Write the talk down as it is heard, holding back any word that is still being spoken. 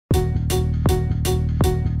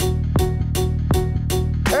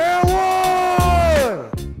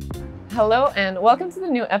Hello and welcome to the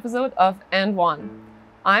new episode of And One.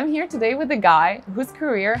 I'm here today with a guy whose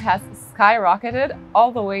career has skyrocketed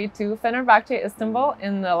all the way to Fenerbahce Istanbul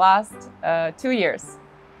in the last 2 years.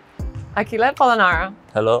 Achille Polonara.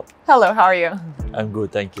 Hello. Hello, how are you? I'm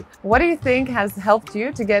good, thank you. What do you think has helped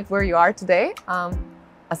you to get where you are today,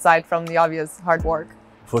 aside from the obvious hard work?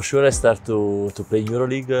 For sure, I start to play in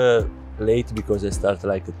EuroLeague late because I started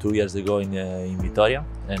like 2 years ago in Vitoria,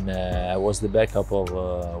 and I was the backup of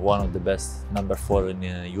one of the best number 4 in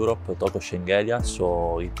Europe, Toko Schengelia.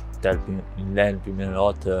 So it helped me a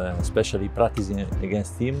lot, especially practicing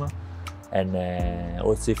against him, and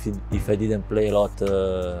also if I didn't play a lot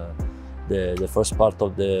the first part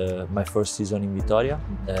of my first season in Vitoria.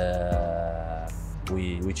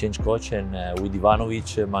 We changed coach, and with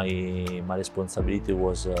Ivanovic my responsibility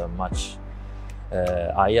was much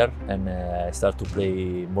higher, and I started to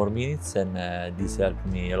play more minutes, and this helped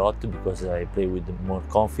me a lot because I play with more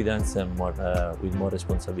confidence and with more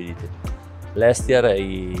responsibility. Last year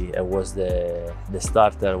I was the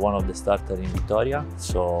starter, one of the starters in Vitoria,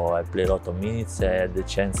 so I played a lot of minutes. I had the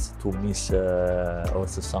chance to miss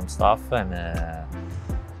also some stuff, and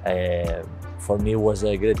for me it was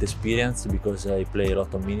a great experience because I played a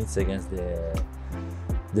lot of minutes against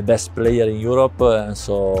the best player in Europe, and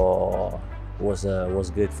so it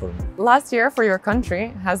was great for me. Last year for your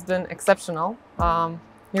country has been exceptional.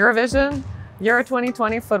 Eurovision, Euro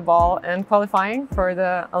 2020 football, and qualifying for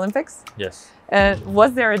the Olympics. Yes.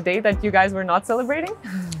 Was there a day that you guys were not celebrating?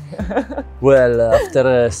 Well,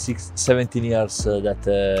 after 17 years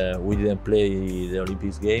that we didn't play the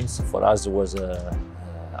Olympics games, for us it was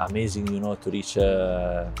amazing, you know, to reach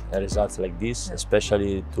results like this,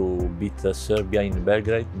 especially to beat Serbia in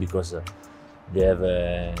Belgrade, because they have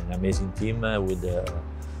an amazing team and we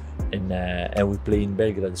play in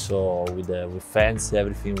Belgrade, so with fans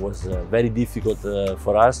everything was very difficult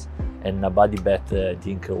for us, and nobody bet I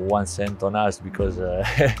think 1 cent on us because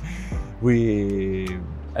we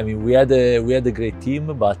had a great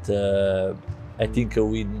team, but I think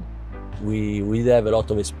we have a lot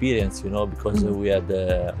of experience, you know, because we had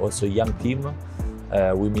also a young team.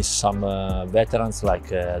 We missed some veterans like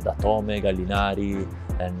Datome, Gallinari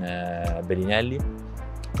and Bellinelli,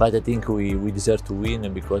 but I think we deserve to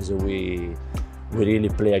win because we really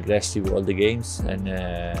play aggressive all the games, and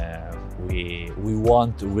we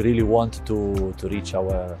really want to reach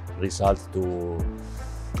our result to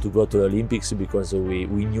go to the Olympics, because we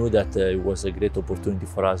knew that it was a great opportunity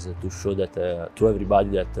for us to show that to everybody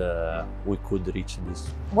that we could reach this.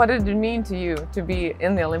 What did it mean to you to be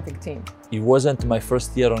in the Olympic team? It wasn't my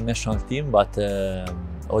first year on national team, but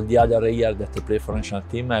all the other years that I played for national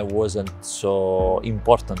team, I wasn't so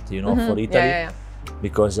important, you know, for Italy,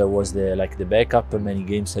 because I was the backup. Many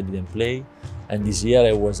games I didn't play, and this year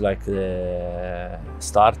I was like the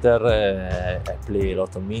starter. I play a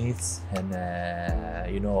lot of minutes, and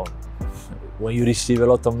you know, when you receive a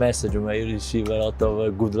lot of messages, when you receive a lot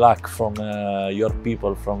of good luck from your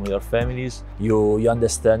people, from your families, you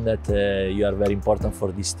understand that you are very important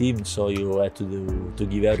for this team. So you have to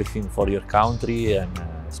give everything for your country, and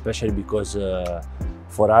especially because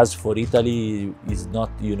for us, for Italy, it's not,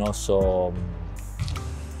 you know, so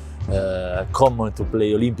common to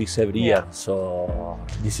play Olympics every year. So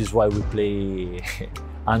this is why we play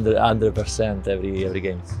 100% every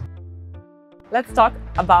game. Let's talk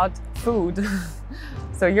about food.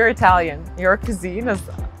 So you're Italian. Your cuisine is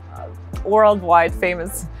worldwide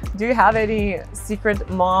famous. Do you have any secret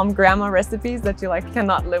mom, grandma recipes that you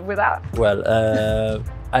cannot live without? Well,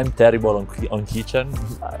 I'm terrible on kitchen.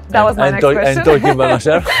 That was my next question. I'm talking about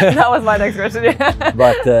myself. That was my next question, yeah.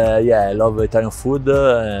 But yeah, I love Italian food.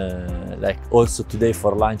 Like also today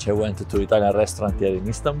for lunch, I went to Italian restaurant here in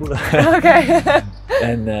Istanbul. Okay.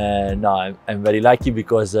 And no, I'm very lucky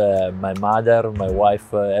because my mother, my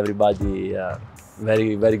wife, everybody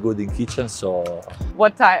very good in kitchen. So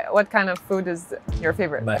what kind of food is your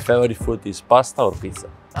favorite? My favorite food is pasta or pizza.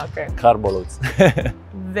 Okay. Carbo loads.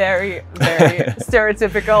 Very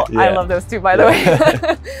stereotypical. Yeah. I love those two, by the way.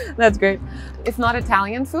 That's great. If not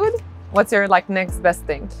Italian food, what's your next best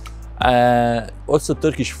thing? Also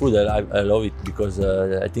Turkish food, I love it because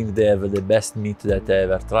I think they have the best meat that I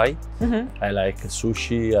ever tried. I like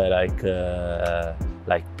sushi, I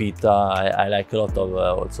like pita, I like a lot of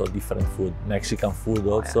also different food, Mexican food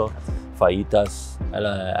also, fajitas.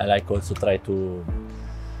 I like also try to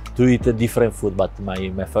eat a different food, but my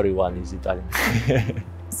favorite one is Italian.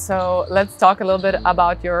 So let's talk a little bit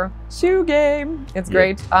about your shoe game. It's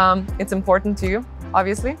great. It's important to you,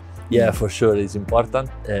 obviously. Yeah, for sure, it's important,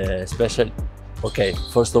 especially, okay,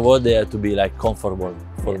 first of all, they have to be comfortable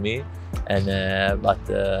for me, and but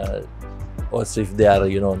also if they are,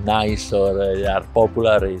 you know, nice or they are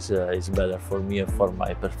popular, is better for me and for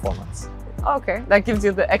my performance. Okay, that gives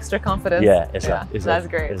you the extra confidence. Yeah, exactly. Yeah, that's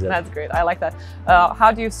great. Exactly. That's great. I like that.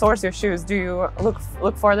 How do you source your shoes? Do you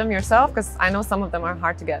look for them yourself? Because I know some of them are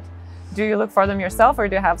hard to get. Do you look for them yourself, or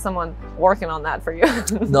do you have someone working on that for you?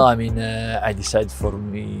 No, I mean, I decide for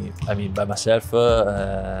me. I mean, by myself.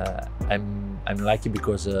 I'm lucky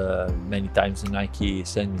because many times Nike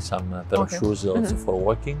send me some pair of shoes also for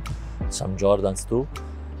walking, some Jordans too,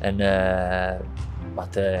 and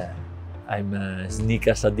but I'm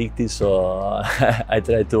sneakers addicted, so I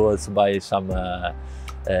try to also buy some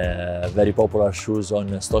very popular shoes on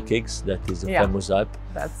StockX. That is a famous app.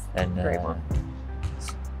 That's a great one.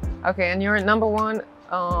 Okay, and your number one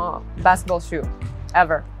basketball shoe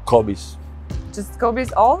ever? Kobe's. Just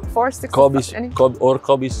Kobe's all? 4, 6? Kobe's, or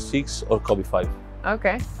Kobe's 6 or Kobe 5.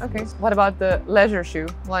 Okay, okay. What about the leisure shoe?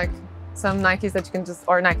 Like some Nikes that you can just,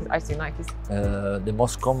 or Nikes, I see Nikes. The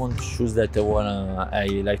most common shoes that I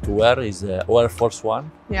like to wear is Air Force One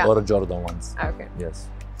or Jordan ones. Okay. Yes.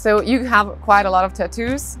 So you have quite a lot of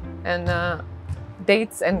tattoos and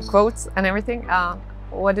dates and quotes and everything.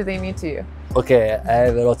 What do they mean to you? Okay, I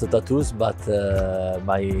have a lot of tattoos, but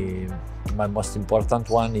my most important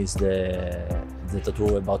one is the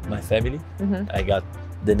tattoo about my family. I got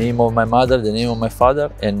the name of my mother, the name of my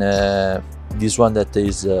father, and this one that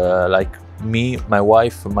is like me, my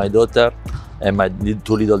wife, my daughter, and my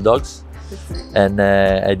 2 little dogs. And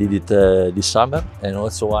I did it this summer. And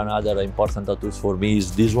also one other important tattoo for me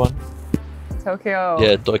is this one. Tokyo.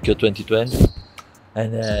 Yeah, Tokyo 2020.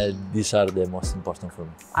 And these are the most important for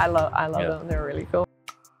me. I love them. They're really cool.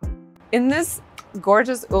 In this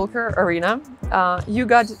gorgeous Ulker arena, you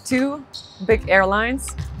got 2 big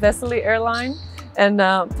airlines, Vesely airline and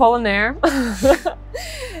PolonAir.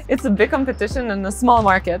 It's a big competition in a small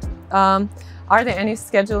market. Are there any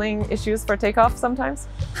scheduling issues for takeoff sometimes?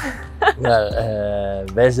 Well,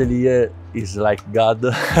 Vesely is like God.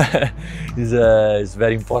 It's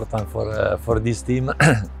very important for this team.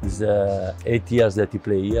 It's 8 years that he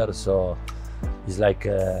play here, so he's like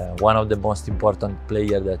one of the most important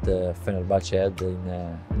players that Fenerbahce had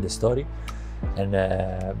in the story. And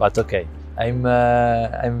but okay,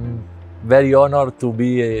 I'm very honored to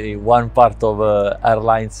be one part of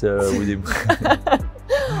Airlines with him.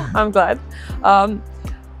 I'm glad.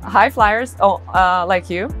 High flyers, like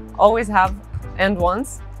you, always have end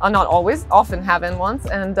ones. Not always, often have end ones,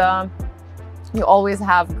 and you always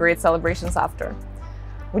have great celebrations after.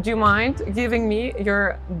 Would you mind giving me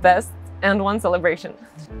your best end one celebration?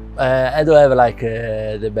 I don't have like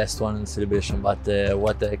the best one celebration, but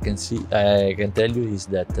what I can tell you is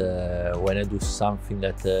that when I do something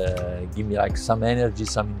that give me like some energy,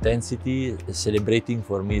 some intensity, celebrating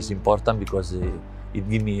for me is important because it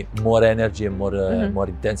gives me more energy and more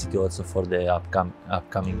intensity also for the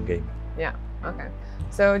upcoming game. Yeah. Okay.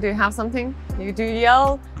 So do you have something? Do you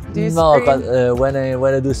yell? Do you no, scream? But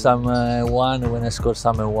when I do some when I score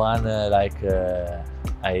some one, like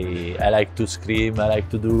I like to scream. I like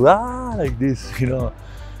to do like this, you know.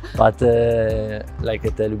 But like I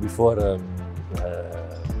tell you before,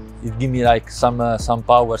 it gives me like some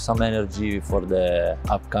power, some energy for the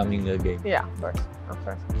upcoming game. Yeah, of course, of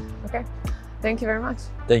course. Okay. Thank you very much.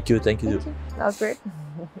 Thank you. That was great.